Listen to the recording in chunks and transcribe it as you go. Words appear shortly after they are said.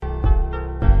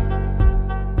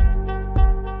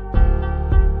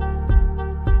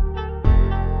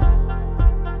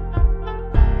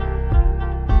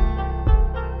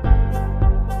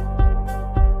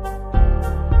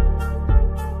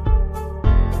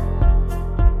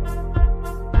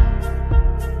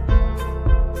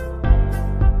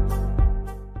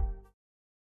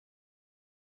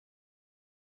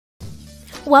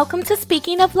Welcome to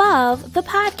Speaking of Love, the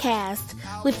podcast,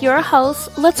 with your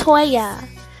host, LaToya.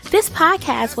 This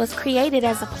podcast was created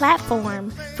as a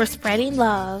platform for spreading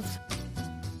love.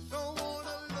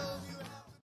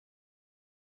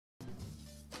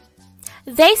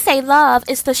 They say love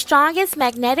is the strongest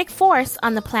magnetic force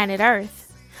on the planet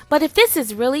Earth. But if this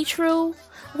is really true,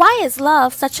 why is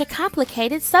love such a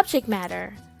complicated subject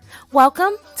matter?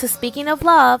 Welcome to Speaking of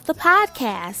Love, the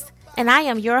podcast, and I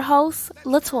am your host,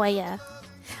 LaToya.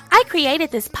 I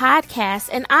created this podcast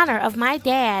in honor of my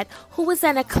dad, who was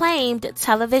an acclaimed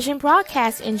television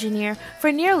broadcast engineer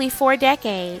for nearly 4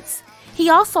 decades. He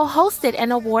also hosted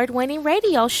an award-winning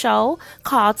radio show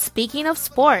called Speaking of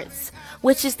Sports,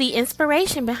 which is the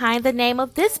inspiration behind the name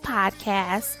of this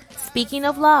podcast, Speaking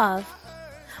of Love.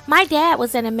 My dad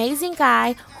was an amazing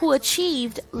guy who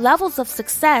achieved levels of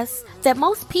success that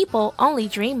most people only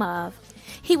dream of.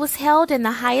 He was held in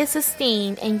the highest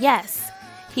esteem, and yes,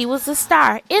 he was a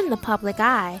star in the public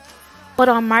eye. But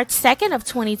on March 2nd of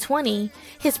 2020,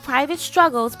 his private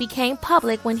struggles became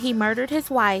public when he murdered his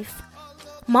wife,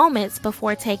 moments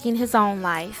before taking his own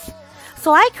life.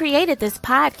 So I created this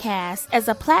podcast as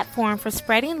a platform for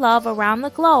spreading love around the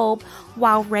globe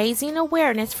while raising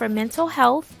awareness for mental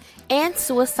health and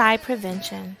suicide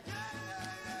prevention.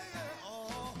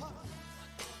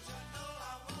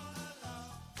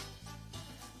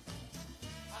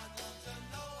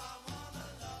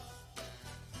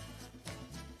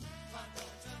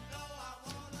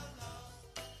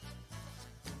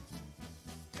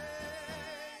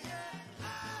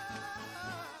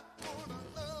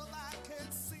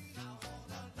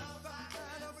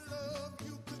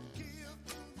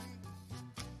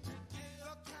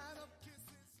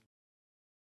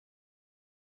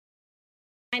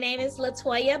 My name is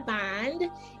LaToya Bond,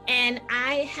 and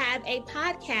I have a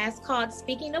podcast called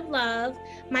Speaking of Love.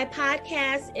 My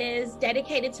podcast is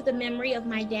dedicated to the memory of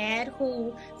my dad,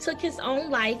 who took his own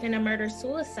life in a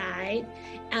murder-suicide.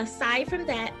 Aside from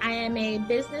that, I am a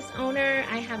business owner.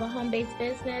 I have a home-based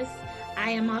business.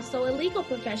 I am also a legal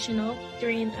professional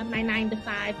during my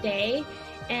 9-to-5 day,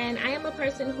 and I am a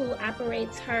person who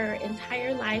operates her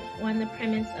entire life on the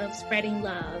premise of spreading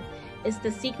love. It's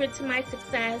the secret to my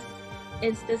success.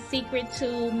 It's the secret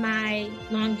to my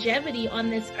longevity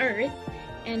on this earth,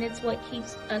 and it's what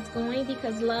keeps us going,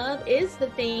 because love is the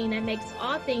thing that makes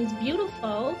all things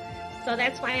beautiful. So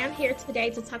that's why I'm here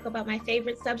today to talk about my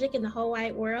favorite subject in the whole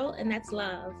wide world, and that's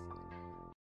love.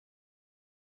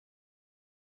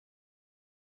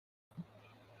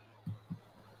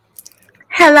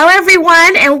 Hello,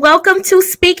 everyone, and welcome to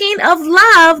Speaking of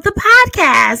Love, the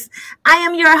podcast. I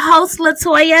am your host,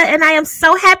 LaToya, and I am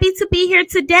so happy to be here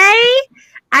today.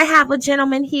 I have a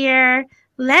gentleman here.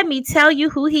 Let me tell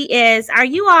you who he is. Are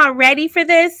you all ready for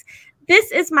this?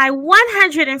 This is my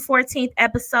 114th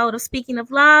episode of Speaking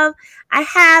of Love. I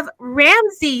have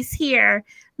Ramses here.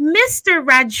 Mr.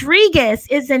 Rodriguez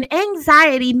is an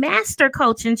anxiety master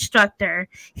coach instructor.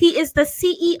 He is the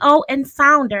CEO and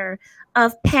founder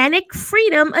of Panic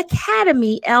Freedom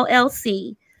Academy,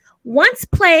 LLC. Once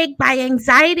plagued by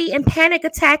anxiety and panic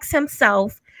attacks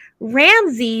himself,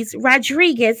 Ramses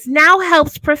Rodriguez now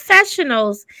helps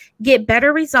professionals get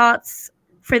better results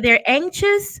for their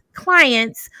anxious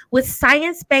clients with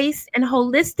science-based and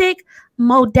holistic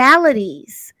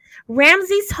modalities.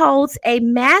 Ramses holds a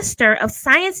Master of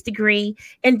Science degree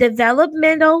in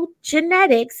developmental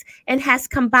genetics and has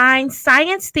combined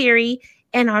science theory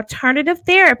and alternative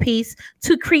therapies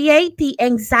to create the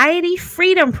anxiety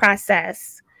freedom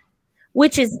process,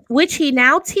 which he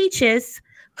now teaches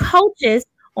coaches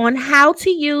on how to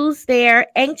use their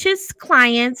anxious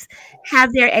clients,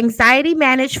 have their anxiety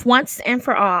managed once and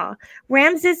for all.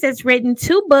 Ramses has written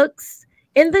 2 books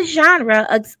in the genre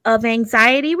of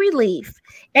anxiety relief.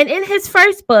 And in his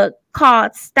first book,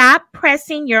 called Stop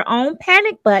Pressing Your Own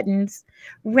Panic Buttons,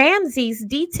 Ramses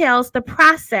details the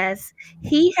process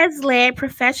he has led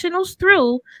professionals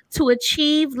through to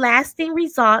achieve lasting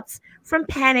results from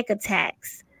panic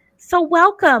attacks. So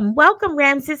welcome,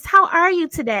 Ramses. How are you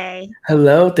today?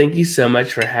 Hello, thank you so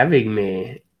much for having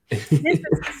me. This is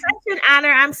such an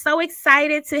honor. I'm so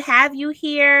excited to have you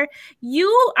here.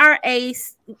 You are a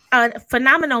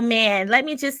phenomenal man. Let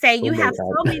me just say, you have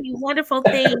so many wonderful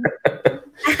things.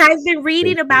 I've been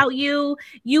reading about you.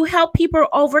 You help people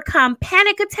overcome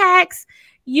panic attacks.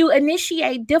 You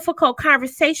initiate difficult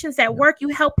conversations at work. You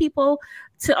help people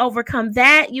to overcome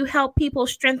that. You help people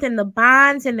strengthen the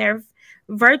bonds in their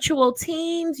virtual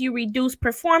teams. You reduce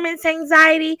performance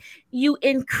anxiety. You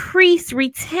increase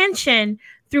retention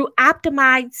through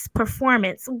optimized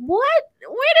performance. What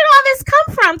did all this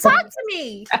come from? Talk to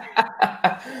me.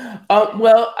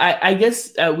 Well, I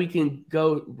guess we can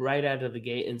go right out of the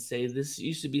gate and say this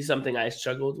used to be something I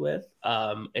struggled with.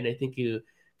 And I think you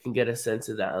can get a sense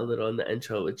of that a little in the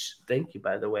intro, which thank you,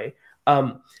 by the way.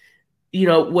 Um,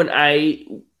 when I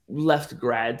left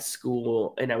grad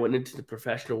school and I went into the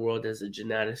professional world as a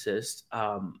geneticist,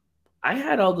 I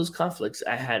had all those conflicts.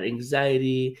 I had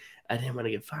anxiety. I didn't want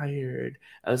to get fired.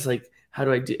 I was like, how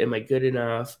do I do? Am I good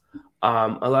enough?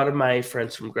 A lot of my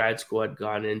friends from grad school had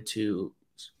gone into,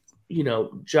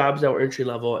 jobs that were entry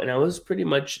level, and I was pretty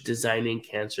much designing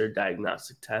cancer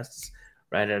diagnostic tests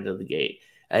right out of the gate.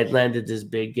 I had landed this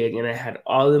big gig, and I had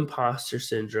all imposter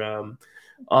syndrome,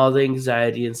 all the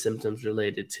anxiety and symptoms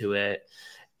related to it.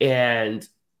 And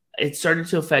it started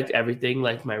to affect everything,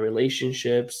 like my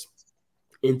relationships,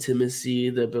 intimacy,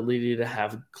 the ability to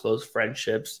have close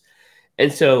friendships.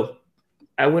 And so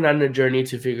I went on a journey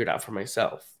to figure it out for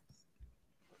myself.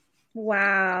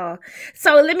 Wow.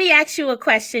 So let me ask you a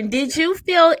question. Did you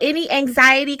feel any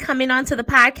anxiety coming onto the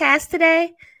podcast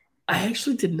today? I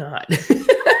actually did not.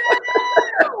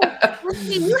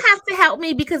 You have to help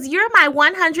me because you're my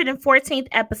 114th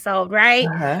episode, right?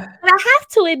 Uh-huh. But I have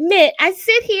to admit, I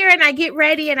sit here and I get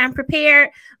ready and I'm prepared,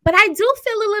 but I do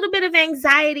feel a little bit of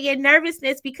anxiety and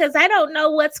nervousness because I don't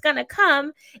know what's going to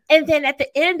come. And then at the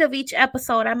end of each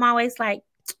episode, I'm always like,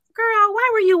 girl, why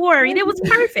were you worried? It was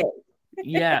perfect.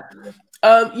 Yeah.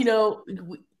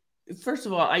 First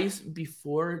of all,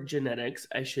 before genetics,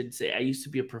 I should say, I used to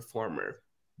be a performer.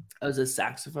 I was a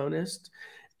saxophonist.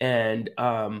 And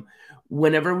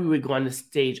whenever we would go on the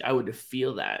stage, I would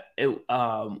feel that.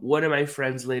 One of my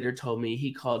friends later told me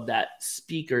he called that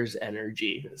speaker's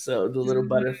energy. So the little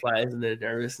butterflies and the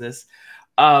nervousness.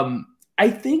 I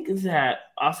think that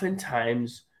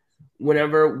oftentimes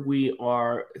whenever we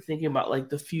are thinking about like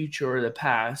the future or the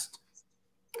past,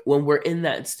 when we're in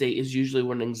that state is usually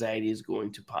when anxiety is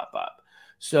going to pop up.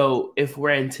 So if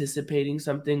we're anticipating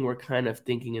something, we're kind of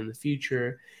thinking in the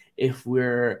future. If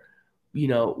we're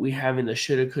we having the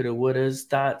shoulda, coulda, wouldas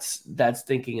thoughts, that's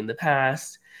thinking in the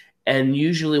past. And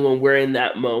usually when we're in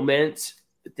that moment,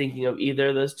 thinking of either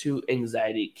of those two,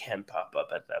 anxiety can pop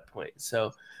up at that point.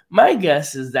 So my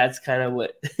guess is that's kind of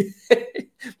what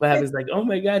happens. Like, oh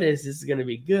my God, is this going to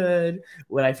be good?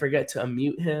 Would I forget to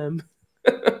unmute him?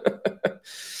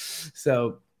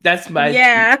 So that's my...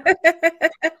 Yeah.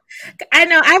 I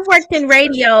know I've worked in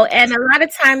radio, and a lot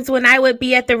of times when I would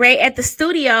be at the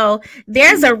studio,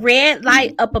 there's a red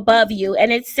light up above you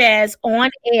and it says on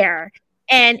air,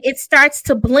 and it starts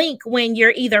to blink when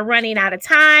you're either running out of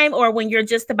time or when you're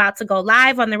just about to go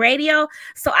live on the radio.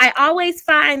 So I always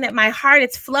find that my heart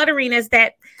is fluttering as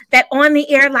that on the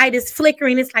air light is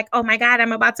flickering. It's like, oh my God,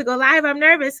 I'm about to go live. I'm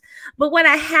nervous. But what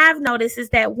I have noticed is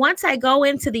that once I go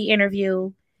into the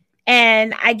interview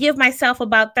and I give myself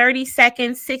about 30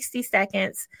 seconds, 60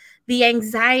 seconds, the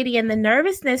anxiety and the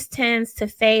nervousness tends to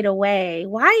fade away.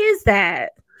 Why is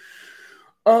that?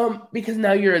 Because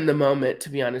now you're in the moment,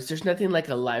 to be honest. There's nothing like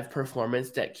a live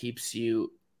performance that keeps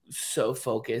you so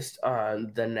focused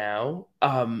on the now.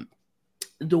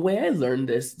 The way I learned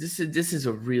this is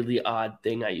a really odd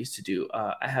thing I used to do.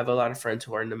 I have a lot of friends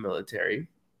who are in the military,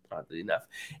 oddly enough,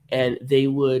 and they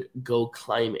would go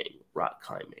rock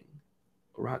climbing.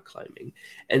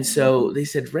 And so they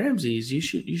said, Ramses, you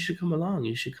should come along.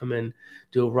 You should come and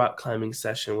do a rock climbing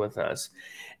session with us.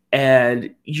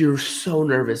 And you're so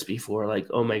nervous before, like,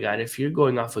 oh my God, if you're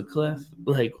going off a cliff,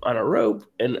 like on a rope,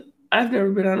 and I've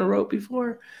never been on a rope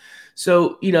before.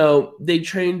 So, they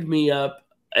trained me up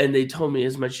and they told me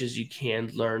as much as you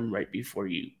can learn right before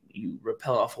you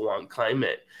rappel off a long climb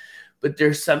it. But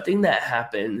there's something that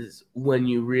happens when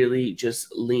you really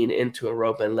just lean into a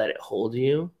rope and let it hold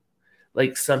you.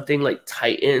 Like something like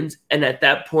tightens. And at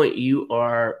that point you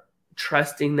are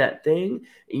trusting that thing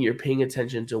and you're paying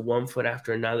attention to one foot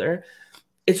after another.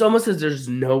 It's almost as there's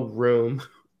no room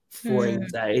for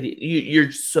anxiety.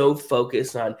 You're so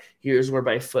focused on here's where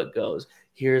my foot goes.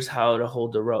 Here's how to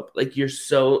hold the rope. Like you're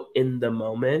so in the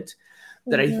moment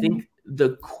that I think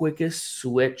the quickest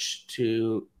switch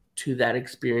to that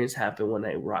experience happened when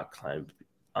I rock climbed.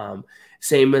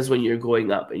 Same as when you're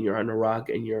going up and you're on a rock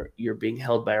and you're being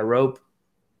held by a rope.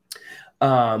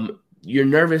 You're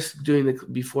nervous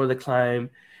before the climb.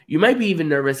 You might be even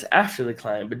nervous after the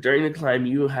climb, but during the climb,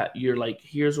 you're like,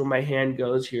 here's where my hand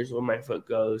goes, here's where my foot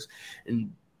goes,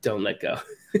 and don't let go.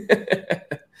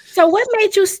 So what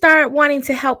made you start wanting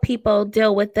to help people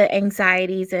deal with the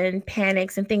anxieties and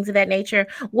panics and things of that nature?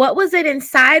 What was it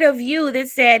inside of you that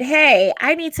said, hey,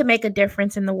 I need to make a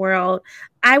difference in the world.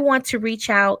 I want to reach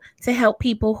out to help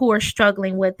people who are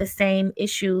struggling with the same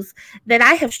issues that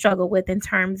I have struggled with in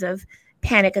terms of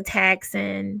panic attacks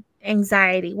and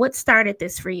anxiety? What started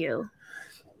this for you?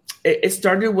 It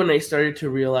started when I started to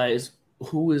realize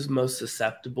who is most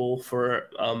susceptible for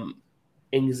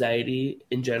anxiety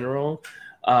in general.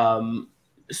 Um,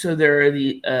 so there are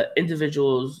the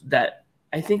individuals that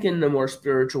I think in the more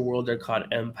spiritual world they're called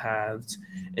empaths.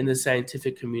 In the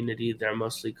scientific community, they're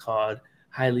mostly called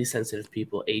highly sensitive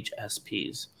people,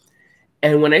 HSPs.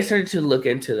 And when I started to look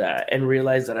into that and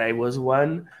realize that I was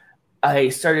one, I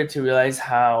started to realize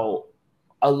how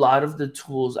a lot of the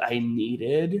tools I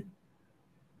needed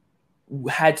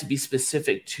had to be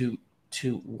specific to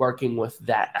working with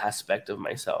that aspect of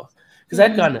myself, because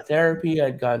I'd gone to therapy,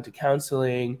 I'd gone to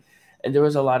counseling, and there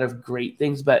was a lot of great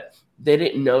things, but they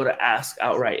didn't know to ask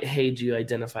outright, hey, do you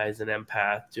identify as an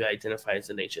empath, do you identify as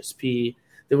an HSP?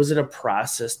 There wasn't a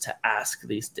process to ask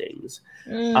these things.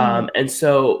 And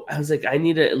so I was like, I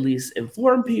need to at least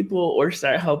inform people or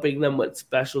start helping them with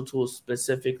special tools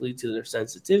specifically to their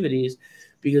sensitivities,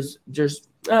 because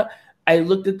I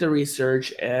looked at the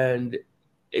research and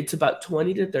it's about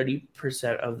 20 to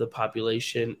 30% of the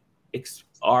population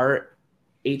are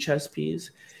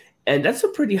HSPs. And that's a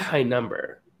pretty high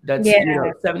number. That's,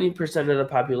 Yeah. 70% of the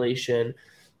population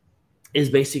is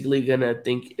basically going to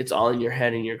think it's all in your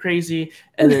head and you're crazy.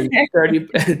 And then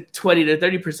 20 to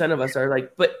 30% of us are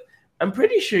like, but I'm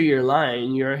pretty sure you're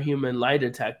lying. You're a human lie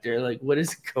detector. Like, what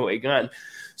is going on?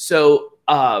 So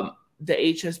the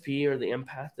HSP or the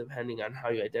empath, depending on how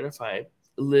you identify,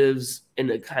 lives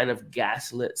in a kind of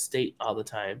gaslit state all the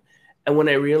time. And when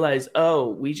I realized, oh,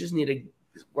 we just need to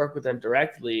work with them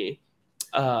directly,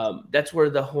 that's where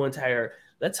the whole entire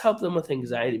let's help them with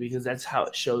anxiety, because that's how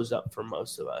it shows up for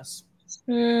most of us.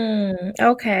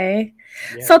 Okay.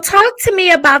 Yeah. So talk to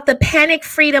me about the Panic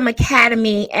Freedom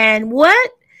Academy and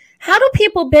how do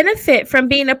people benefit from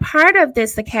being a part of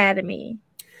this academy?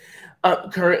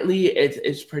 Currently,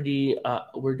 it's pretty.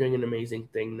 We're doing an amazing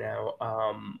thing now.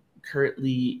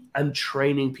 Currently, I'm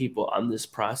training people on this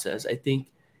process. I think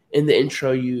in the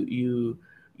intro, you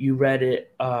read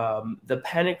it.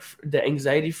 The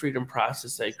anxiety freedom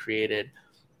process I created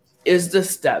is the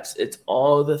steps. It's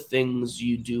all the things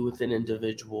you do with an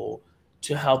individual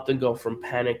to help them go from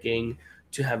panicking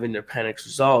to having their panics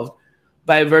resolved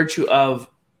by virtue of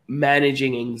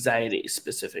managing anxiety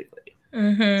specifically.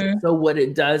 So what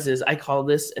it does is I call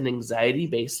this an anxiety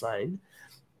baseline.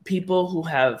 People who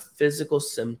have physical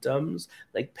symptoms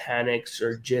like panics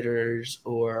or jitters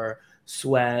or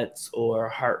sweats or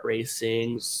heart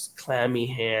racing, clammy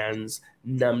hands,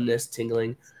 numbness,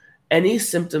 tingling, any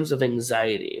symptoms of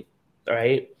anxiety,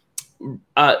 right?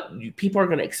 People are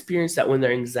going to experience that when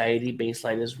their anxiety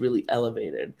baseline is really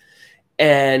elevated.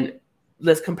 And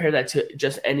let's compare that to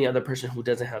just any other person who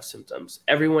doesn't have symptoms.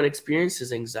 Everyone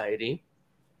experiences anxiety.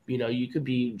 You could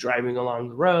be driving along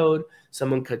the road,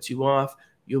 someone cuts you off,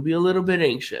 you'll be a little bit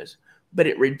anxious, but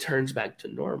it returns back to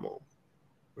normal,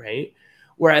 right?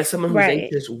 Whereas someone who's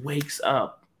anxious wakes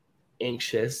up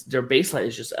anxious, their baseline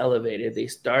is just elevated. They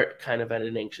start kind of at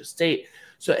an anxious state.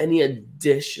 So any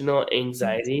additional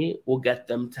anxiety will get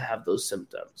them to have those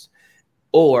symptoms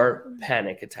or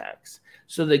panic attacks.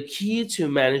 So the key to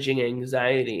managing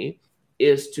anxiety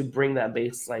is to bring that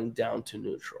baseline down to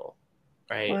neutral,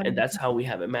 right? Wow. And that's how we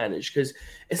have it managed, because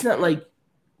it's not like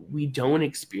we don't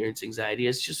experience anxiety.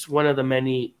 It's just one of the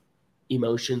many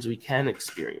emotions we can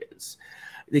experience.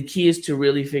 The key is to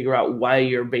really figure out why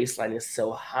your baseline is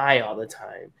so high all the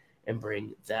time and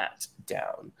bring that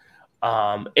down.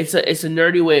 It's a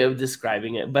nerdy way of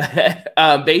describing it, but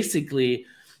basically,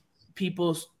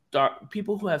 people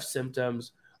who have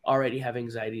symptoms already have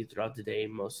anxiety throughout the day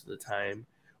most of the time,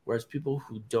 whereas people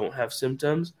who don't have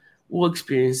symptoms will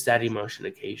experience that emotion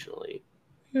occasionally.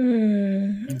 I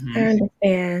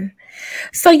understand.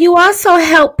 So you also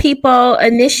help people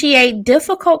initiate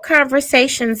difficult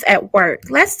conversations at work.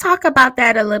 Let's talk about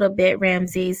that a little bit,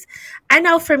 Ramses. I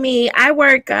know for me, I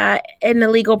work in the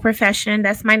legal profession.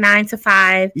 That's my 9 to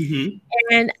 5.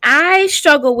 And I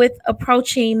struggle with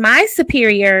approaching my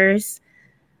superiors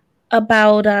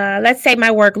about, let's say, my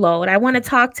workload. I want to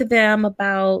talk to them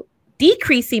about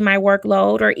decreasing my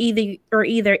workload or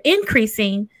either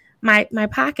increasing my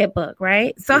pocketbook,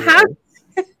 right? So how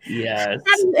Yes.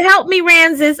 help me,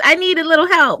 Ramses. I need a little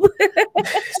help.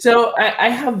 So I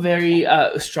have very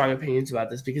strong opinions about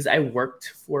this because I worked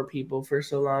for people for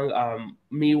so long.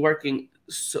 Me working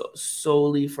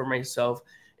solely for myself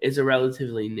is a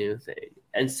relatively new thing.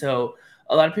 And so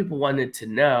a lot of people wanted to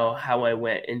know how I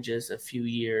went in just a few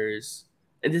years.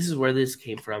 And this is where this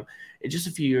came from. In just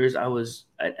a few years, I was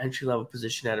an entry-level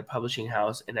position at a publishing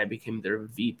house, and I became their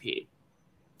VP.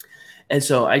 And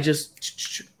so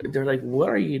they're like, what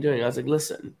are you doing? I was like,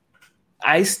 listen,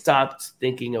 I stopped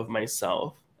thinking of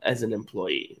myself as an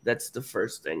employee. That's the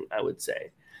first thing I would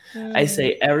say. I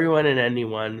say everyone and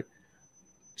anyone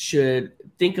should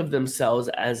think of themselves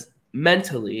as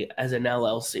mentally as an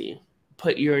LLC.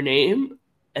 Put your name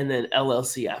and then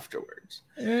LLC afterwards.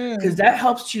 Because that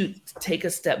helps you take a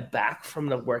step back from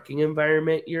the working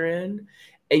environment you're in,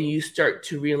 and you start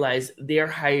to realize they're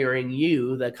hiring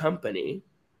you, the company,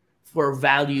 for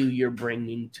value you're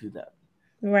bringing to them.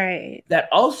 Right. That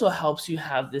also helps you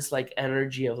have this like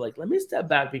energy of like, let me step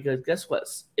back, because guess what?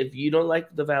 If you don't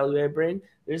like the value I bring,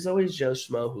 there's always Joe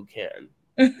Schmo who can.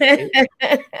 Right?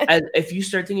 And if you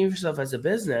start thinking of yourself as a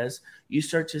business, you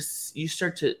start to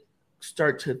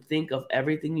think of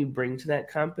everything you bring to that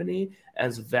company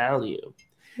as value.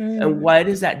 And why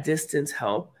does that distance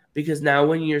help? Because now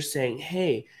when you're saying,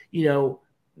 hey,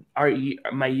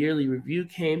 my yearly review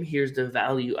came, here's the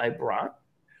value I brought.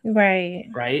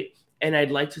 Right. And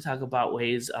I'd like to talk about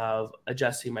ways of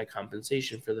adjusting my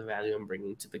compensation for the value I'm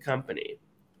bringing to the company.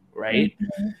 Right.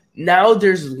 Now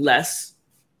there's less,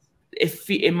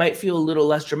 it might feel a little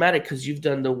less dramatic because you've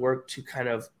done the work to kind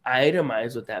of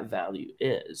itemize what that value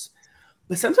is.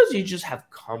 But sometimes you just have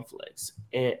conflicts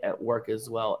at work as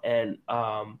well. And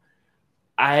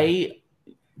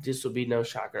this will be no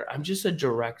shocker, I'm just a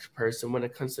direct person when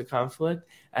it comes to conflict.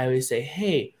 I always say,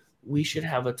 hey, we should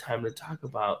have a time to talk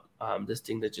about this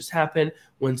thing that just happened.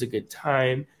 When's a good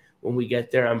time? When we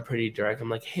get there, I'm pretty direct. I'm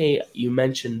like, hey, you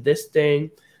mentioned this thing.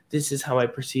 This is how I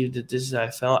perceived it. This is how I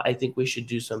felt. I think we should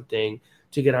do something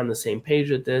to get on the same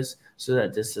page with this so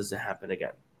that this doesn't happen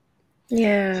again.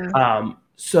 Yeah.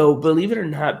 So believe it or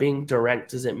not, being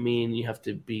direct doesn't mean you have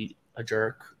to be a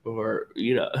jerk, or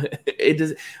it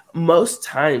does. Most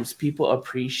times people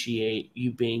appreciate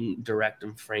you being direct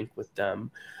and frank with them.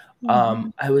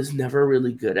 I was never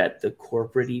really good at the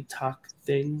corporate-y talk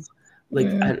thing.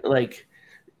 Like,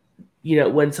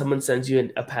 when someone sends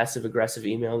you a passive aggressive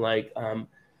email, like,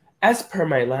 as per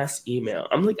my last email,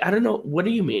 I'm like, I don't know. What do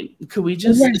you mean? Could we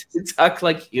just talk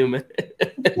like human?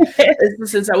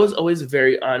 Since I was always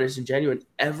very honest and genuine,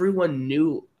 everyone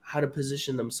knew how to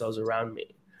position themselves around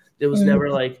me. There was never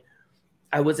like,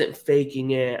 I wasn't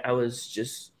faking it. I was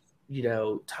just,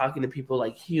 talking to people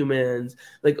like humans.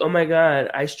 Like, oh my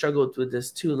God, I struggled with this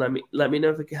too. Let me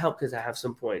know if it can help, because I have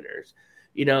some pointers.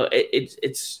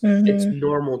 It's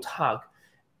normal talk.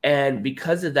 And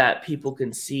because of that, people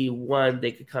can see, one,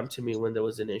 they could come to me when there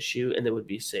was an issue and they would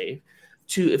be safe.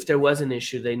 Two, if there was an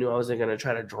issue, they knew I wasn't going to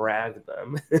try to drag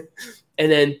them.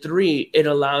 And then three, it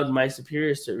allowed my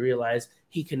superiors to realize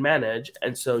he can manage.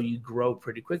 And so you grow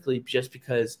pretty quickly, just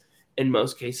because in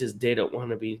most cases, they don't want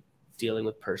to be dealing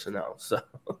with personnel. So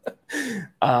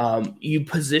you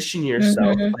position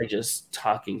yourself by just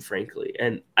talking frankly.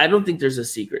 And I don't think there's a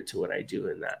secret to what I do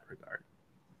in that regard.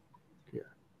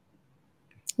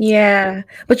 Yeah.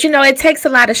 But it takes a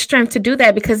lot of strength to do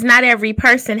that, because not every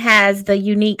person has the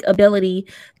unique ability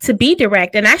to be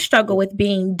direct. And I struggle with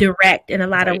being direct in a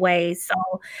lot of ways.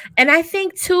 So, and I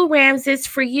think too, Ramses,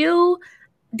 for you,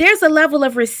 there's a level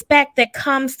of respect that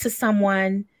comes to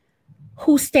someone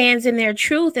who stands in their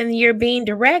truth, and you're being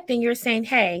direct and you're saying,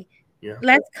 hey,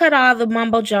 let's cut all the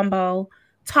mumbo jumbo.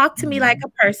 Talk to me like a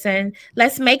person.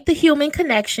 Let's make the human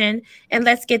connection and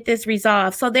let's get this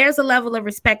resolved. So there's a level of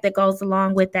respect that goes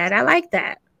along with that. I like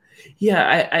that.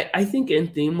 Yeah, I think in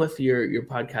theme with your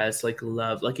podcast, like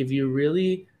love, like if you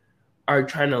really are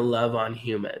trying to love on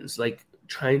humans, like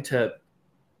trying to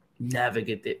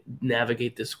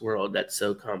navigate this world that's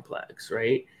so complex,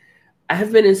 right? I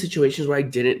have been in situations where I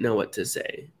didn't know what to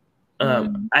say.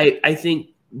 I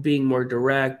think being more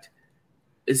direct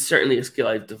is certainly a skill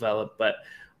I've developed, but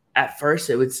at first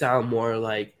it would sound more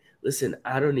like, listen,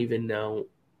 I don't even know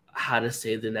how to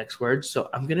say the next word, so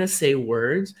I'm going to say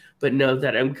words, but know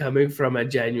that I'm coming from a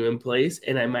genuine place,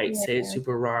 and I might say it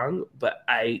super wrong, but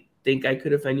I think I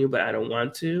could offend you, but I don't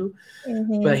want to.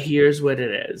 But here's what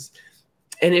it is.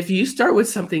 And if you start with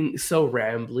something so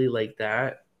rambly like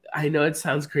that, I know it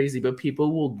sounds crazy, but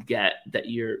people will get that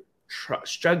you're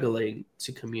struggling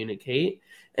to communicate,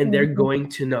 and they're going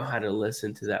to know how to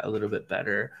listen to that a little bit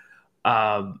better.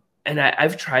 And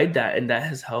I've tried that, and that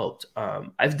has helped.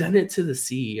 I've done it to the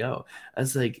CEO. I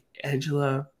was like,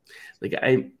 Angela, like,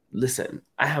 I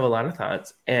have a lot of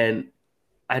thoughts, and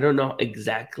I don't know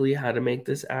exactly how to make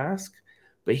this ask,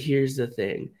 but here's the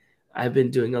thing. I've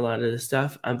been doing a lot of this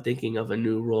stuff. I'm thinking of a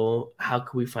new role. How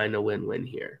can we find a win-win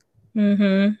here?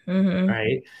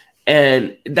 Right.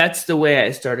 And that's the way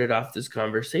I started off these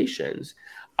conversations.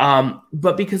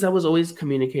 But because I was always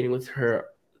communicating with her,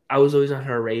 I was always on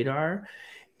her radar.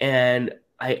 And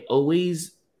I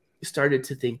always started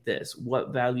to think this: what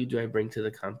value do I bring to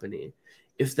the company?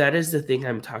 if that is the thing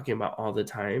I'm talking about all the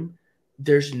time,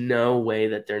 there's no way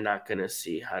that they're not going to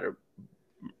see how to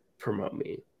promote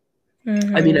me.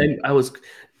 Mm-hmm. I mean, I was,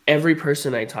 every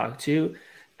person I talked to,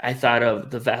 I thought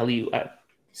of the value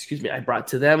I brought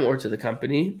to them or to the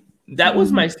company. That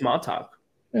was my small talk.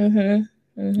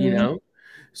 Mm-hmm. Mm-hmm.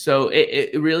 So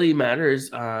it really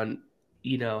matters on,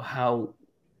 how,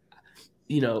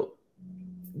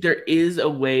 there is a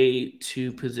way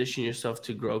to position yourself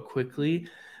to grow quickly,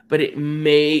 but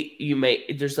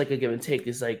there's like a give and take.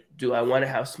 It's like, do I want to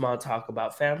have small talk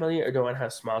about family, or do I want to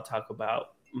have small talk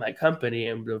about my company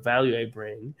and the value I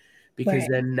bring? Because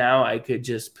then now I could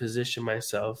just position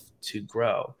myself to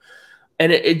grow.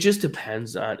 And it just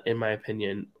depends on, in my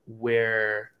opinion,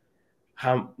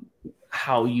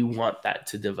 how you want that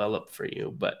to develop for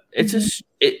you. But it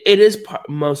is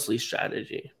mostly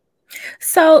strategy.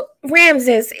 So,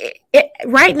 Ramses,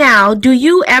 right now, do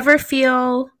you ever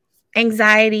feel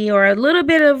anxiety or a little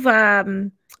bit of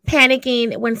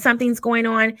panicking when something's going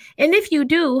on? And if you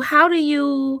do, how do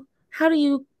you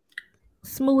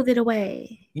smooth it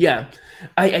away? Yeah,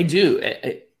 I do.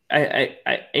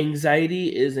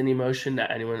 Anxiety is an emotion that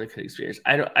anyone could experience.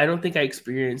 I don't think I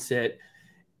experience it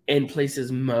in places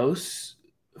most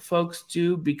folks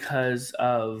do, because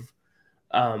of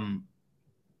um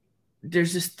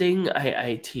there's this thing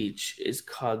I teach is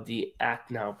called the act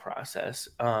now process.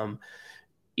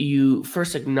 You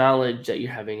first acknowledge that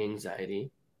you're having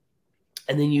anxiety,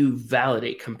 and then you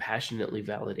compassionately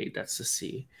validate. That's the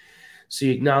C. So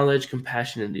you acknowledge,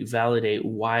 compassionately validate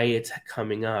why it's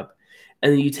coming up,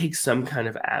 and then you take some kind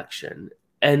of action.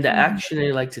 And the action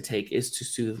I like to take is to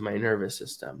soothe my nervous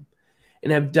system.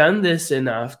 And I've done this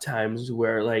enough times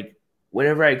where, like,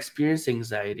 whenever I experience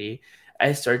anxiety,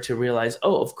 I start to realize,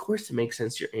 oh, of course it makes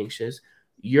sense you're anxious.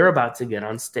 You're about to get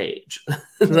on stage.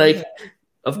 Like,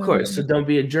 of course. So don't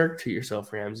be a jerk to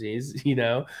yourself, Ramses,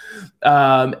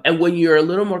 And when you're a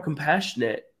little more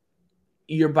compassionate,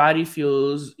 your body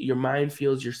feels, your mind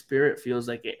feels, your spirit feels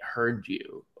like it heard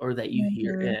you, or that you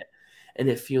hear it, and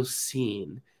it feels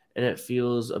seen, and it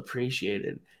feels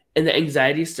appreciated. And the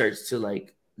anxiety starts to,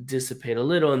 like, dissipate a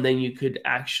little. And then you could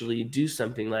actually do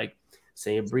something like,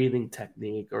 say, a breathing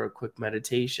technique, or a quick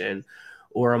meditation,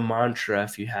 or a mantra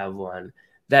if you have one.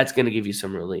 That's going to give you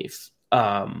some relief.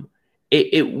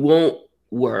 It won't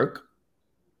work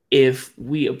if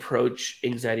we approach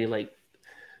anxiety like,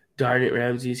 darn it,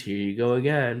 Ramses, here you go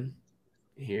again.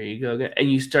 Here you go again.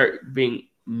 And you start being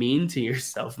mean to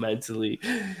yourself mentally.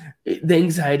 The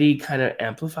anxiety kind of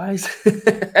amplifies.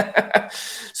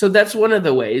 So that's one of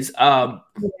the ways.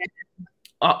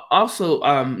 Also,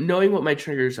 knowing what my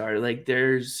triggers are. Like,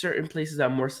 there's certain places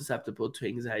I'm more susceptible to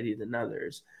anxiety than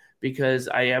others, because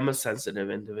I am a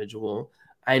sensitive individual.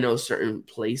 I know certain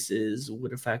places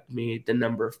would affect me, the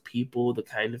number of people, the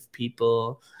kind of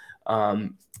people.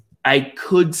 I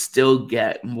could still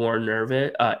get more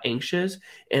anxious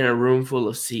in a room full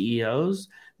of CEOs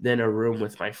than a room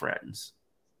with my friends,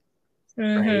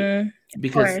 right?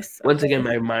 Because once again,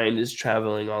 my mind is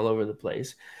traveling all over the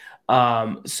place.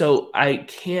 So I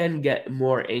can get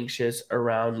more anxious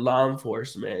around law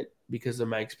enforcement because of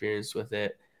my experience with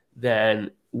it than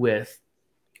with,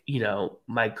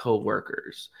 my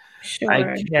coworkers.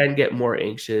 I can get more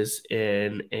anxious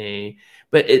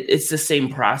but it's the same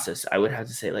process. I would have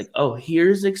to say, like, oh,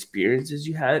 here's experiences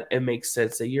you had. It makes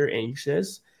sense that you're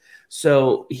anxious.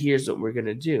 So here's what we're going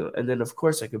to do. And then, of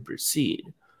course, I could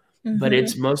proceed. But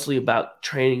it's mostly about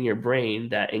training your brain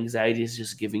that anxiety is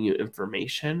just giving you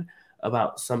information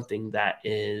about something that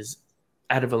is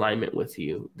out of alignment with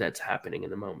you, that's happening in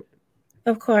the moment.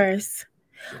 Of course.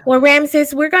 Well,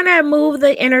 Ramses, we're going to move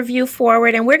the interview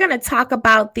forward, and we're going to talk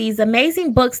about these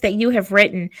amazing books that you have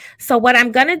written. So what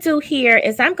I'm going to do here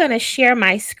is I'm going to share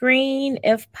my screen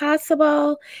if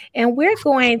possible, and we're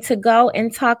going to go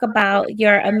and talk about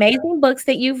your amazing books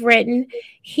that you've written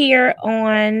here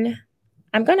on,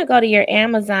 I'm going to go to your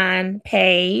Amazon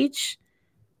page.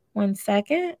 1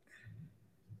 second.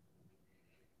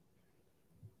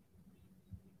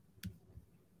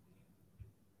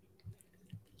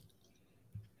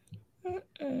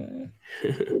 As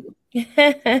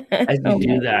you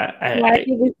do that, I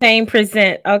do the same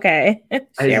present. Okay. As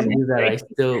you do that, I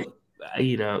still,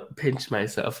 pinch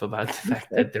myself about the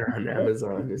fact that they're on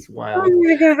Amazon. It's wild. Oh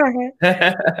my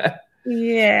God.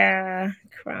 Yeah.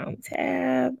 Chrome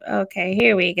tab. Okay,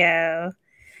 here we go.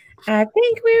 I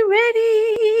think we're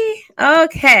ready.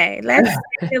 Okay, let's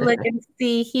take a look and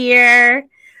see here.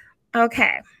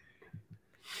 Okay.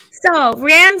 So,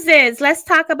 Ramses, let's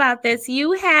talk about this.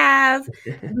 You have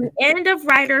the end of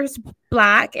writer's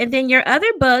block, and then your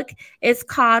other book is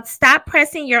called Stop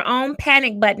Pressing Your Own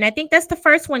Panic Button. I think that's the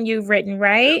first one you've written,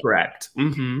 right? Correct.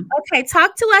 Mm-hmm. Okay,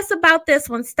 talk to us about this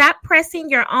one. Stop pressing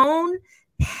your own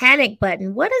panic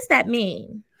button. What does that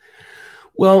mean?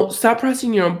 Well, stop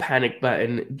pressing your own panic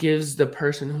button gives the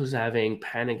person who's having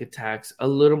panic attacks a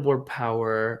little more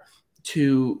power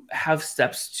to have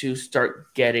steps to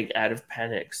start getting out of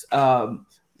panics.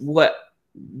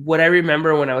 What I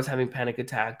remember when I was having panic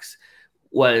attacks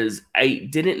was I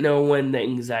didn't know when the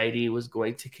anxiety was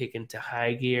going to kick into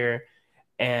high gear,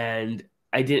 and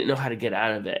I didn't know how to get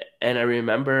out of it. And I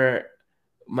remember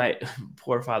my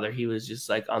poor father, he was just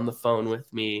like on the phone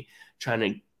with me trying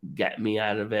to get me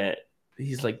out of it.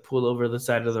 He's like pull over the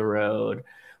side of the road,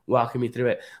 walking me through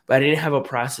it. But I didn't have a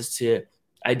process to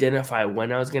identify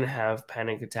when I was going to have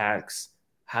panic attacks,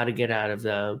 how to get out of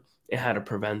them, and how to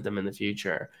prevent them in the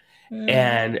future.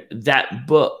 And that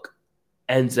book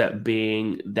ends up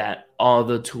being that all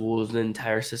the tools, the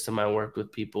entire system I worked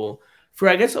with people for,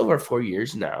 I guess, over 4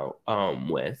 years now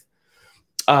with.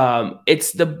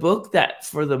 It's the book that,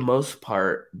 for the most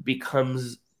part,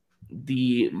 becomes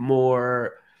the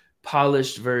more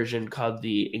polished version called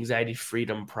the Anxiety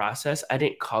Freedom Process. I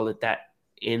didn't call it that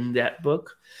in that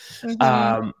book,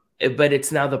 Mm-hmm. but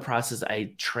it's now the process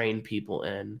I train people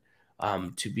in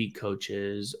to be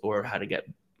coaches or how to get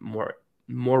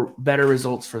better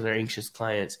results for their anxious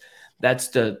clients. That's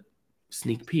the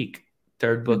sneak peek.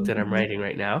 Third book that I'm Mm-hmm. writing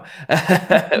right now.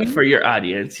 Mm-hmm. For your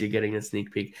audience, you're getting a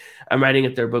sneak peek. I'm writing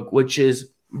a third book, which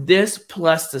is this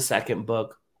plus the second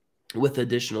book with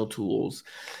additional tools.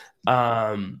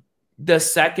 The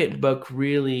second book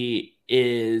really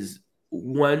is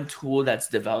one tool that's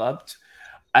developed.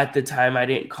 At the time, I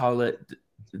didn't call it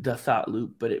the thought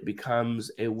loop, but it becomes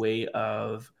a way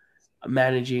of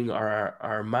managing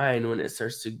our mind when it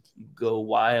starts to go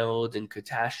wild and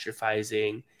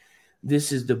catastrophizing.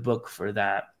 This is the book for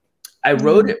that. I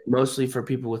wrote it mostly for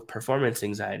people with performance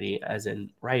anxiety, as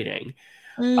in writing.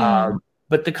 Mm-hmm.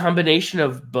 But the combination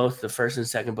of both the first and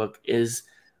second book is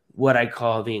what I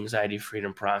call the anxiety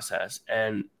freedom process.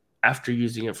 And after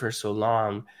using it for so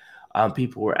long,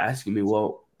 people were asking me,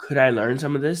 well, could I learn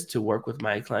some of this to work with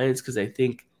my clients? Because I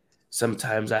think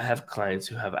sometimes I have clients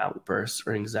who have outbursts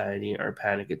or anxiety or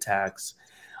panic attacks.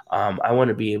 I want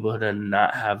to be able to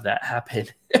not have that happen.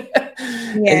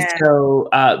 And Yeah. so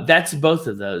that's both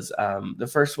of those. The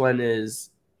first one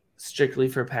is strictly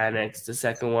for panics. The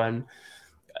second one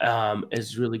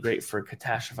is really great for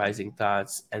catastrophizing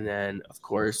thoughts. And then, of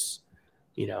course,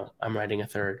 I'm writing a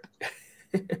third.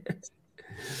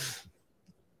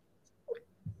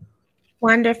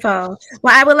 Wonderful.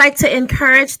 Well, I would like to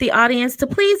encourage the audience to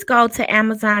please go to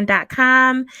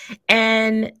Amazon.com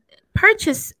and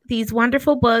purchase these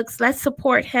wonderful books. Let's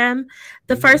support him.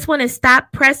 The first one is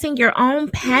Stop Pressing Your Own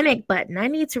Panic Button. I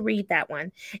need to read that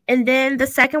one. And then the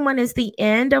second one is The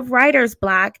End of Writer's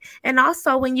Block. And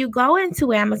also, when you go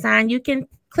into Amazon, you can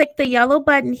click the yellow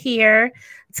button here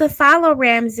to follow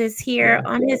Ramses here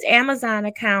on his Amazon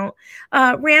account.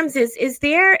 Ramses,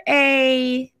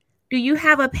 do you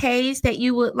have a page that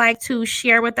you would like to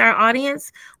share with our audience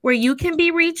where you can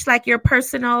be reached, like your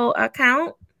personal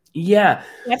account Yeah.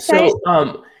 website?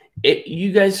 So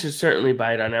you guys should certainly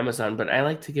buy it on Amazon, but I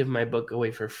like to give my book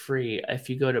away for free. If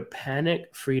you go to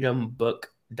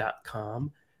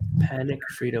panicfreedombook.com,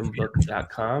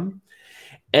 panicfreedombook.com,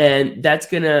 and that's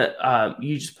gonna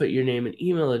you just put your name and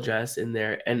email address in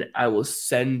there, and I will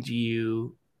send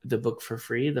you the book for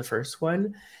free, the first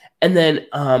one. And then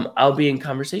I'll be in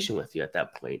conversation with you at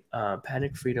that point.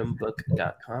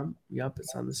 Panicfreedombook.com. Yep,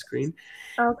 it's on the screen.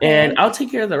 And Okay. I'll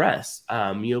take care of the rest.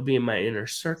 You'll be in my inner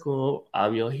circle.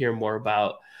 You'll hear more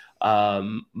about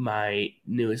my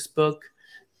newest book.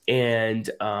 And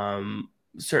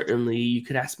certainly you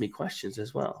could ask me questions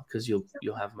as well, because you'll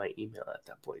have my email at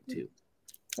that point too.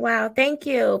 Wow, thank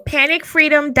you.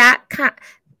 Panicfreedom.com.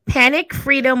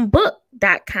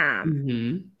 Panicfreedombook.com.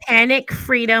 Mm-hmm.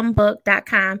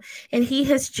 Panicfreedombook.com. And he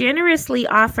has generously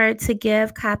offered to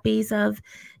give copies of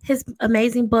his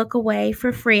amazing book away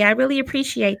for free. I really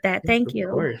appreciate that. Thank Of you.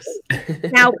 course.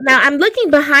 Now I'm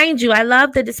looking behind you. I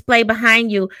love the display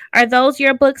behind you. Are those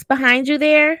your books behind you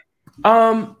there?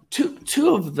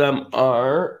 Two of them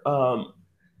are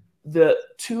the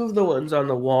two of the ones on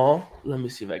the wall. Let me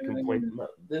see if I can point them out.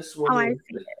 This Oh, one I is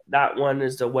see. that one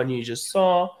is the one you just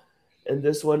saw, and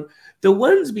this one, the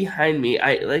ones behind me.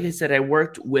 Like I said, I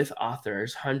worked with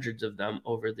authors, hundreds of them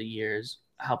over the years,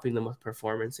 helping them with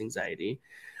performance anxiety.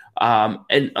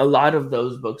 And a lot of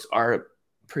those books are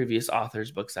previous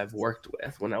authors' books I've worked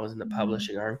with when I was in the Mm-hmm.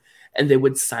 publishing arm, and they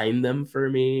would sign them for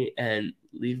me and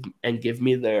give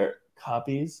me their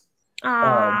copies.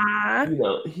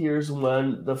 Aww. Here's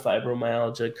one, the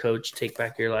fibromyalgia coach, Take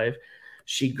Back Your Life.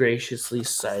 She graciously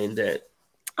signed it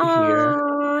here.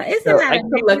 Oh, isn't So that I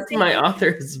collect my amazing?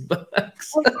 author's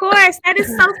books. Of course, that is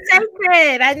so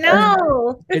sacred. I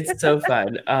know. It's so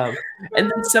fun.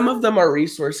 And then some of them are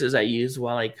resources I use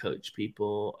while I coach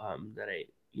people that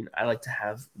I like to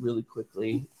have really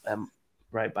quickly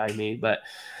right by me. But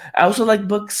I also like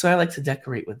books, so I like to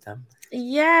decorate with them.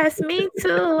 Yes, me too.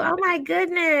 Oh my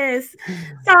goodness.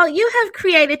 So you have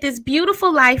created this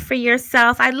beautiful life for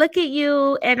yourself. I look at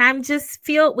you and I'm just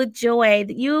filled with joy.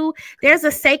 There's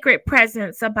a sacred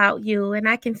presence about you and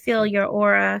I can feel your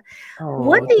aura.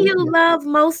 What Oh, do thank you you. love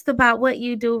most about what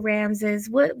you do, Ramses?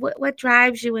 What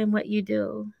drives you in what you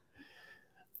do?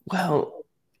 Well,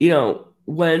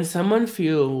 when someone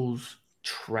feels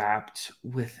trapped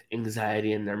with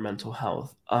anxiety in their mental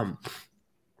health,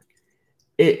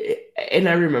 and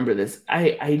I remember this.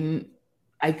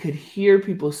 I could hear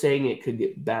people saying it could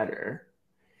get better,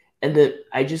 and that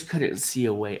I just couldn't see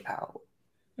a way out.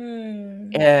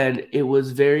 Hmm. And it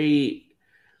was very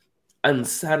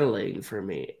unsettling for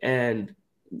me. And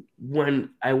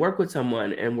when I work with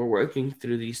someone and we're working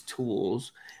through these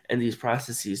tools and these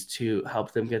processes to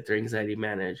help them get their anxiety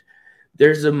managed,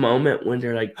 there's a moment when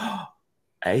they're like, oh,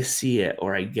 I see it,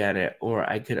 or I get it, or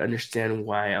I could understand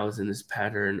why I was in this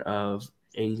pattern of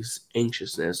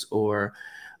anxiousness, or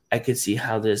I could see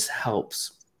how this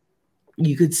helps.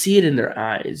 You could see it in their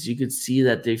eyes. You could see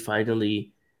that they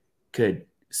finally could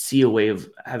see a way of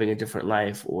having a different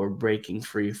life or breaking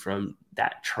free from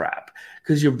that trap.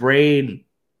 Because your brain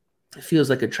feels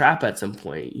like a trap at some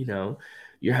point.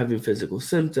 You're having physical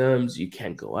symptoms, you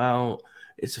can't go out,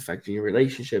 it's affecting your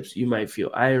relationships, you might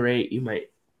feel irate, you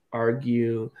might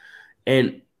argue,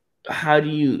 and how do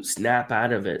you snap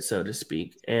out of it, so to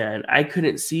speak? And I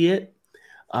couldn't see it.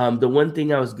 The one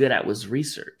thing I was good at was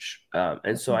research,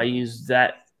 and so I used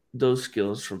those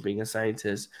skills from being a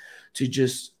scientist to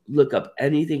just look up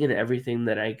anything and everything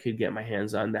that I could get my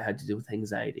hands on that had to do with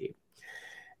anxiety.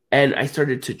 And I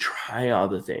started to try all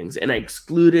the things, and I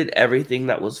excluded everything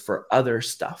that was for other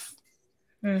stuff.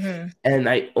 Mm-hmm. And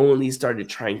I only started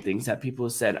trying things that people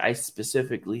said I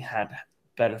specifically had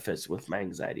benefits with my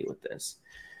anxiety with this.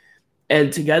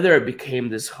 And together it became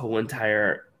this whole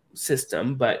entire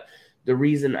system. But the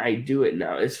reason I do it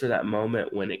now is for that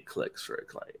moment when it clicks for a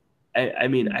client. I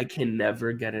mean, I can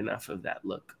never get enough of that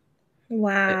look. It's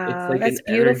Wow, like an that's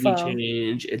energy beautiful.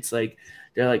 change. It's like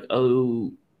they're like,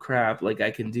 oh crap, like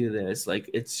I can do this. Like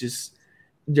it's just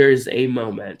there's a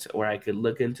moment where I could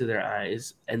look into their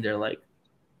eyes and they're like,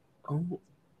 oh,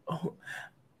 oh,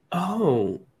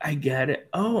 oh, I get it.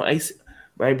 Oh, it's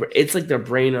like their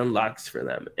brain unlocks for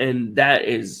them, and that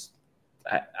is,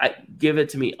 I give it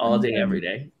to me all day, Mm-hmm. every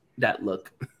day. That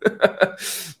look,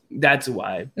 that's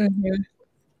why.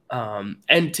 Mm-hmm.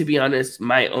 And to be honest,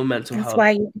 my own mental That's health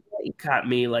why you. caught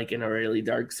me like in a really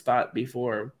dark spot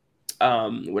before.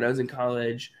 When I was in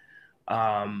college,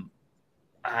 um,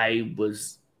 I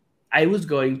was I was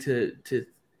going to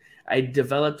I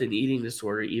developed an eating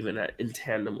disorder even in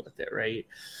tandem with it, right?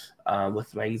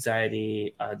 With my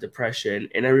anxiety, depression,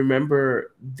 and I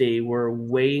remember they were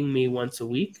weighing me once a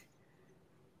week,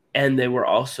 and they were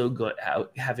also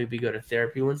having me go to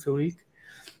therapy once a week.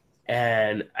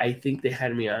 And I think they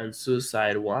had me on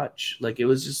suicide watch. Like it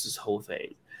was just this whole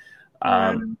thing.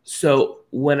 Wow. So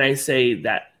when I say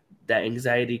that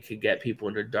anxiety could get people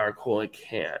into a dark hole, it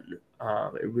can.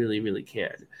 It really, really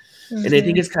can. And I think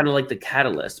Mm-hmm. it's kind of like the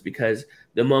catalyst, because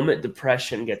the moment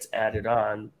depression gets added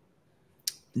on,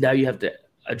 now you have to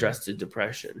address the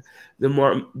depression. The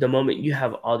moment you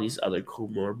have all these other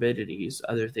comorbidities,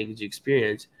 other things you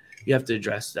experience, you have to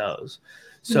address those.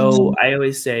 So Mm-hmm. I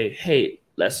always say, hey,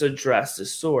 let's address the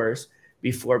source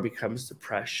before it becomes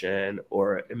depression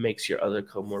or it makes your other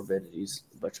comorbidities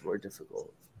much more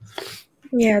difficult.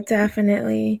 Yeah,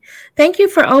 definitely. Thank you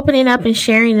for opening up and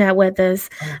sharing that with us.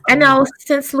 Of I course. know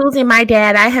since losing my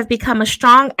dad, I have become a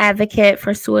strong advocate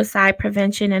for suicide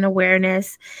prevention and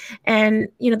awareness. And,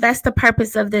 that's the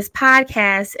purpose of this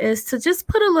podcast is to just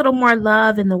put a little more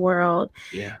love in the world.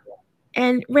 Yeah.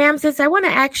 And Ramses, I want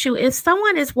to ask you if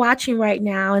someone is watching right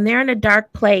now and they're in a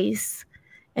dark place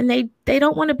and they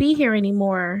don't want to be here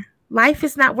anymore. Life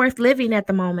is not worth living at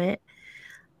the moment.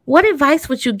 What advice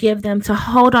would you give them to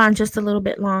hold on just a little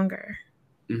bit longer?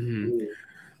 hmm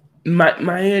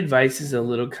my advice is a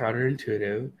little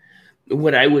counterintuitive.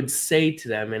 What I would say to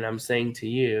them, and I'm saying to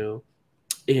you,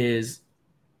 is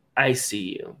I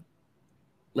see you.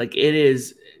 Like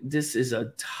this is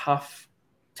a tough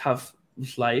tough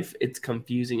life. It's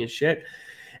confusing as shit.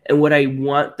 And what I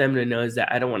want them to know is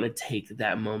that I don't want to take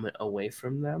that moment away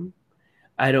from them.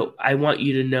 I want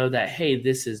you to know that, hey,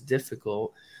 this is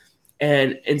difficult.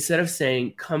 And instead of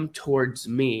saying, come towards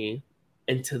me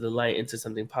into the light, into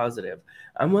something positive,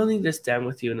 I'm willing to stand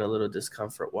with you in a little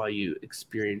discomfort while you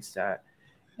experience that.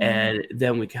 And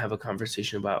then we can have a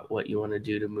conversation about what you want to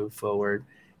do to move forward.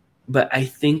 But I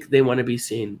think they want to be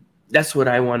seen. That's what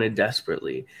I wanted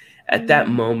desperately. At that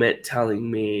moment, telling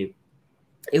me,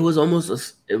 it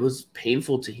was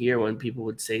painful to hear when people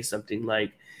would say something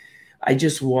like, I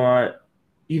just want,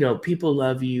 people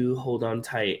love you, hold on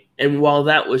tight. And while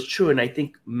that was true, and I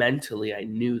think mentally I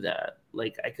knew that,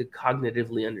 like I could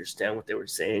cognitively understand what they were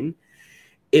saying,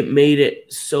 it made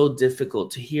it so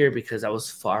difficult to hear because I was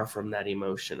far from that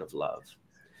emotion of love.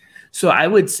 So I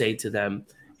would say to them,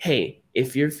 hey,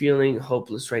 if you're feeling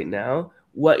hopeless right now,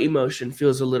 what emotion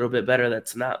feels a little bit better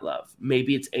that's not love?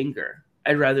 Maybe it's anger.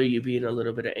 I'd rather you be in a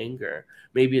little bit of anger.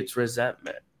 Maybe it's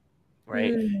resentment,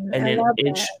 right? And I then love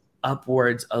inch that.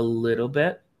 upwards a little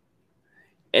bit.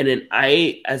 And then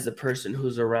I, as the person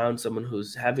who's around someone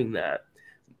who's having that,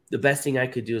 the best thing I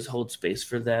could do is hold space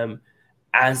for them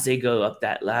as they go up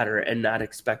that ladder and not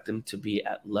expect them to be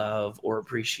at love or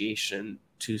appreciation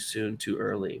too soon, too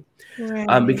early.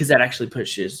 Right. Because that actually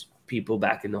pushes people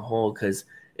back in the hole because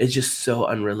it's just so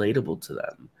unrelatable to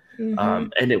them.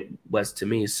 And it was to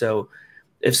me. So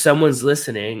if someone's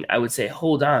listening, I would say,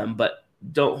 hold on, but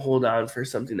don't hold on for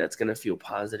something that's going to feel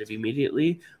positive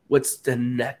immediately. What's the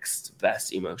next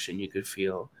best emotion you could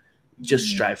feel? Just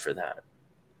strive for that.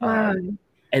 Wow.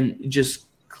 And just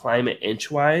climb it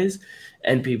inchwise.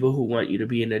 And people who want you to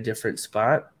be in a different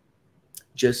spot,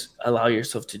 just allow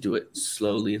yourself to do it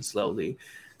slowly and slowly.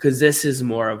 Because this is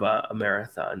more of a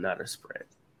marathon, not a sprint.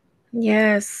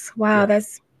 Yes. Wow. Yeah.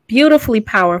 That's beautifully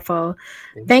powerful.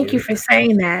 Thank you you. for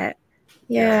saying that.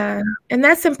 Yeah. Yeah. And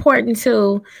that's important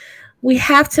too. We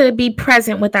have to be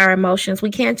present with our emotions.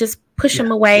 We can't just push Yeah.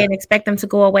 them away and expect them to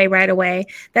go away right away.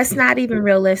 That's not even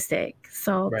realistic.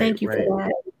 So Right. thank you Right. for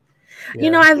that.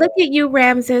 Yeah. I look at you,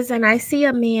 Ramses, and I see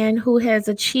a man who has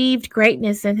achieved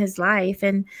greatness in his life.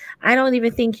 And I don't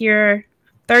even think you're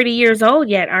 30 years old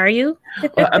yet, are you?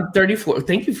 Well, I'm 34.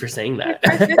 Thank you for saying that.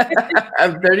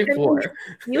 I'm 34.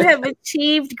 You have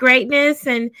achieved greatness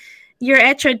and you're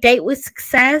at your date with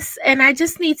success. And I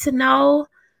just need to know,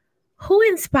 who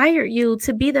inspired you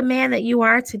to be the man that you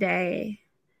are today?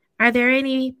 Are there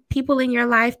any people in your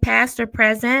life, past or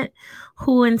present,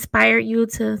 who inspired you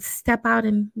to step out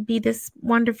and be this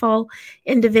wonderful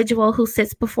individual who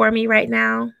sits before me right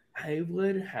now? I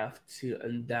would have to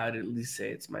undoubtedly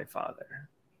say it's my father.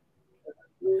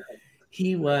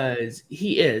 He's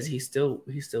still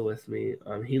with me.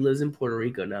 He lives in Puerto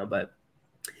Rico now, but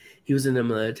he was in the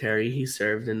military. He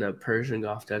served in the Persian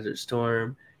Gulf Desert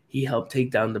Storm. He helped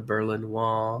take down the Berlin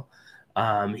Wall.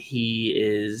 He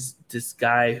is this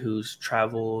guy who's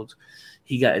traveled.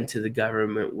 He got into the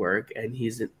government work, and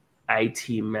he's an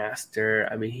IT master.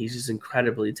 I mean, he's just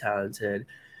incredibly talented.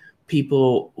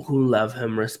 People who love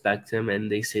him respect him,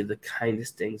 and they say the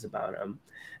kindest things about him.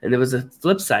 And there was a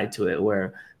flip side to it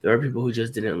where there were people who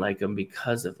just didn't like him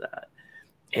because of that.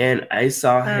 And I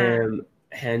saw him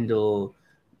handle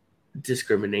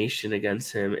discrimination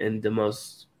against him in the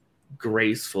most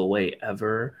graceful way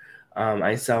ever.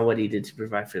 I saw what he did to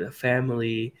provide for the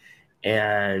family,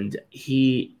 and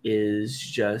he's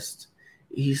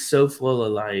so full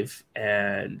of life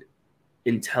and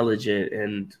intelligent.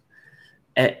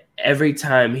 And every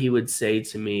time he would say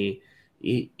to me,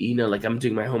 like I'm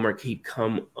doing my homework, he'd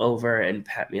come over and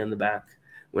pat me on the back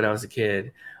when I was a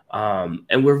kid.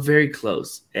 And we're very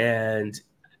close. And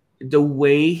the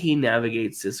way he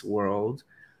navigates this world,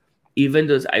 even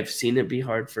though I've seen it be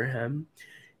hard for him,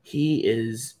 he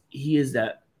is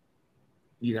that,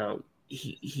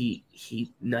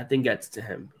 he nothing gets to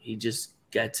him. He just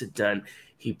gets it done.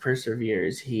 He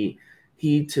perseveres. He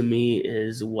to me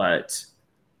is what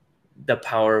the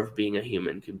power of being a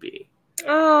human can be.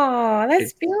 Oh, that's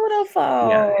It's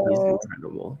Yeah, he's beautiful.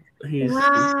 incredible. He's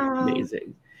Wow.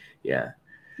 amazing. Yeah.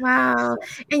 Wow. So,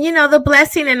 And the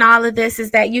blessing in all of this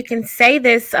is that you can say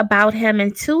this about him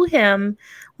and to him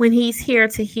when he's here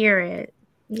to hear it.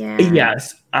 Yeah.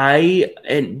 yes,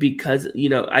 and because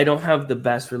I don't have the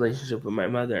best relationship with my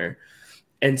mother,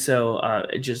 and so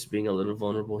just being a little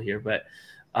vulnerable here, but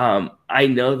I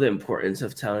know the importance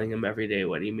of telling him every day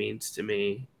what he means to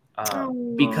me,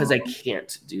 because I Oh,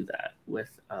 can't do that with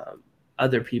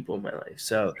other people in my life.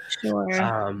 So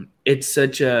sure. it's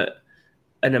such an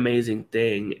amazing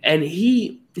thing, and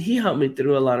he helped me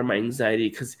through a lot of my anxiety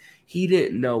because he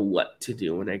didn't know what to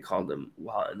do when I called him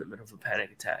while in the middle of a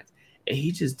panic attack. and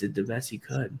he just did the best he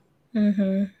could.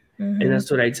 Mm-hmm. And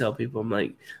that's what I tell people. I'm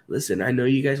like, listen, I know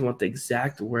you guys want the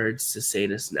exact words to say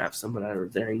to snap someone out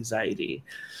of their anxiety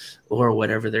or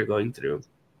whatever they're going through.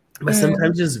 But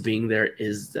sometimes just being there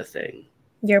is the thing.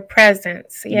 Your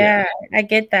presence. Yeah. I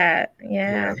get that.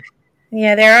 Yeah.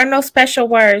 There are no special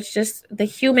words, just the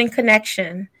human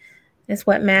connection is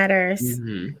what matters.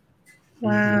 Mm-hmm.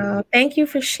 Wow. Thank you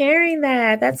for sharing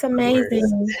that. That's Of course.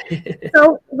 amazing.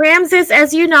 So, Ramses,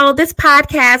 as you know, this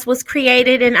podcast was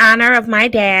created in honor of my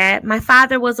dad. My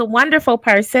father was a wonderful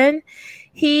person.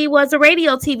 He was a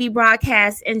radio TV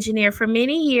broadcast engineer for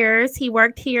many years. He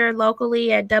worked here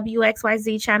locally at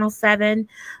WXYZ Channel 7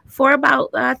 for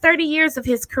about 30 years of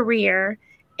his career.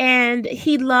 And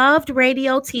he loved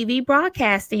radio TV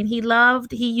broadcasting. He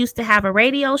used to have a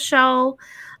radio show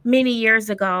many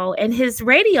years ago, and his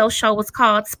radio show was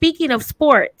called Speaking of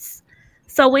Sports.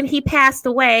 So when he passed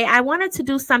away, I wanted to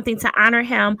do something to honor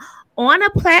him on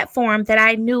a platform that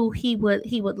I knew he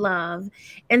would love.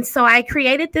 And so I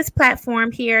created this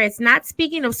platform here. It's not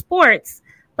Speaking of Sports,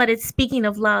 but it's Speaking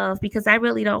of Love, because I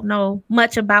really don't know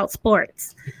much about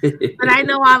sports, but I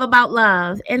know all about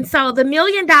love. And so the $1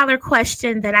 million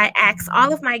question that I ask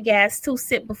all of my guests who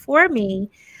sit before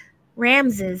me,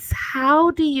 Ramses,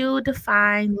 how do you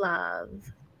define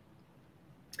love?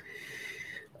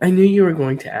 I knew you were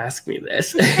going to ask me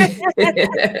this.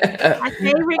 My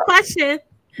favorite question.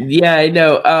 Yeah, I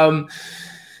know.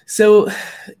 So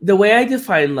the way I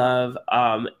define love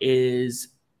is,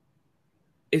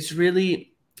 it's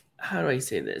really, how do I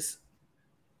say this?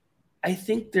 I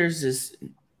think there's this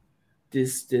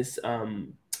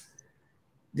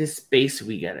space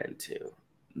we get into.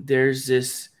 There's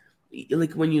this,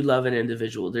 like when you love an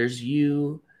individual, there's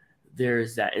you,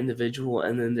 there's that individual,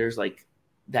 and then there's like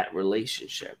that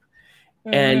relationship.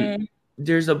 And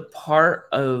there's a part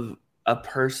of a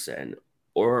person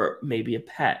or maybe a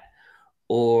pet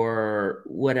or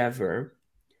whatever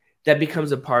that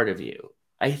becomes a part of you.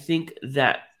 I think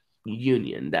that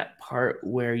union, that part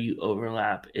where you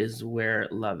overlap, is where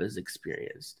love is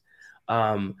experienced.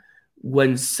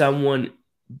 When someone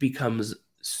becomes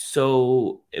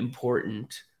so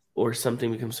important, or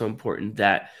something becomes so important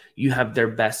that you have their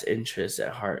best interests at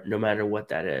heart, no matter what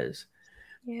that is.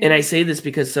 Yeah. And I say this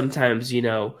because sometimes,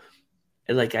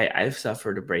 like I've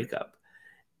suffered a breakup,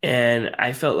 and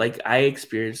I felt like I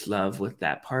experienced love with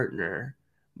that partner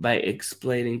by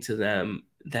explaining to them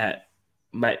that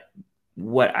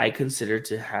what I consider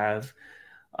to have,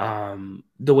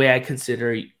 the way I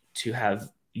consider to have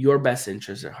your best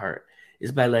interest at heart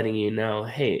is by letting you know,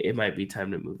 hey, it might be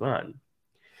time to move on.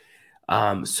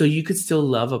 So you could still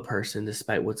love a person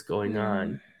despite what's going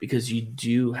on, because you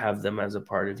do have them as a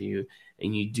part of you,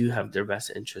 and you do have their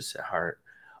best interests at heart.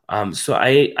 So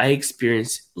I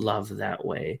experience love that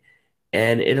way,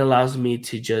 and it allows me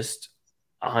to just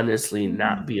honestly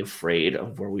not be afraid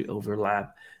of where we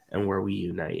overlap and where we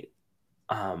unite.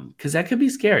 Because that could be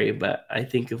scary, but I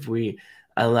think if we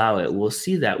allow it, we'll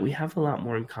see that we have a lot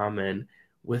more in common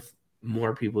with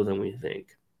more people than we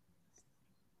think.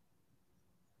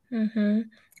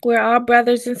 We're all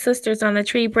brothers and sisters on the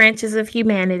tree branches of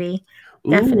humanity.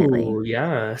 Definitely. Ooh,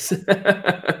 yes.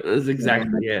 That's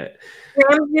exactly it.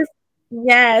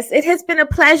 Yes, it has been a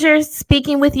pleasure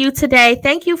speaking with you today.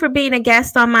 Thank you for being a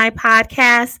guest on my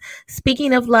podcast,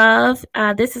 Speaking of Love.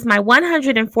 This is my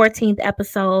 114th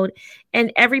episode,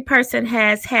 and every person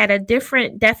has had a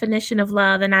different definition of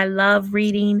love, and I love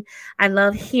reading. I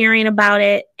love hearing about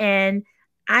it, and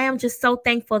I am just so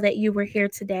thankful that you were here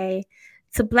today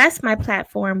to bless my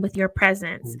platform with your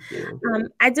presence.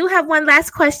 I do have one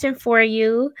last question for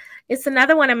you. It's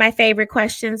another one of my favorite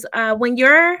questions.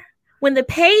 When the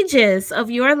pages of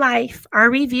your life are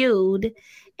reviewed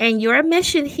and your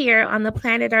mission here on the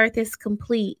planet Earth is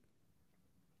complete,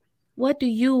 what do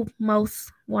you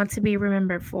most want to be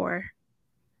remembered for?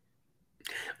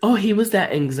 Oh, he was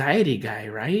that anxiety guy,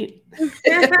 right?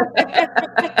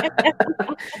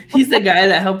 He's the guy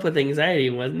that helped with anxiety,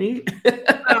 wasn't he?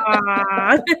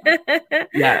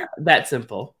 Yeah, that's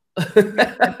simple.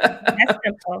 That's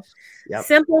simple. Yep.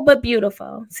 Simple but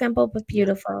beautiful. Simple but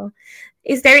beautiful. Yep.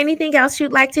 Is there anything else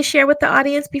you'd like to share with the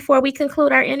audience before we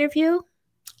conclude our interview?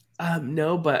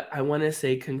 No, but I want to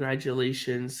say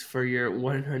congratulations for your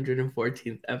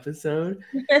 114th episode.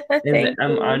 And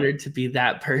I'm honored to be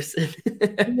that person.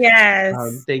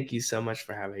 Yes. Thank you so much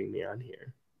for having me on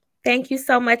here. Thank you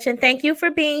so much. And thank you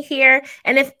for being here.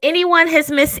 And if anyone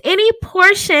has missed any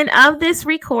portion of this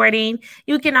recording,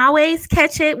 you can always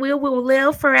catch it. We will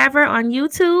live forever on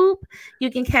YouTube. You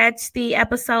can catch the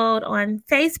episode on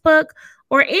Facebook,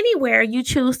 or anywhere you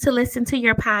choose to listen to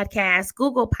your podcast.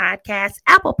 Google Podcasts,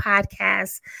 Apple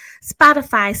Podcasts,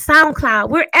 Spotify, SoundCloud.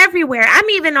 We're everywhere. I'm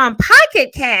even on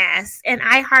Pocket Cast and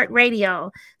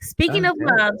iHeartRadio. Speaking of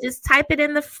love, just type it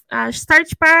in the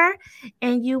search bar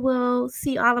and you will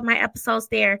see all of my episodes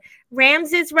there.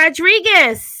 Ramses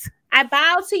Rodriguez, I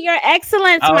bow to your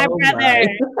excellence, my brother.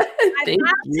 I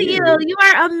bow to you. You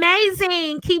are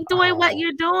amazing. Keep doing what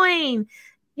you're doing.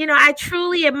 You know, I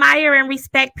truly admire and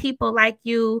respect people like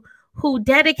you who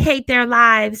dedicate their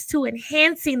lives to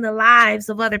enhancing the lives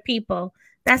of other people.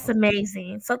 That's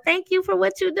amazing. So thank you for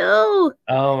what you do.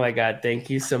 Oh my God. Thank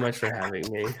you so much for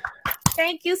having me.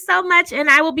 Thank you so much. And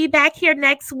I will be back here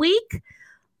next week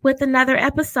with another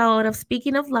episode of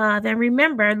Speaking of Love. And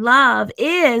remember, love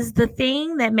is the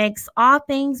thing that makes all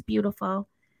things beautiful.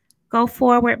 Go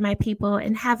forward, my people,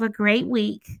 and have a great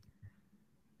week.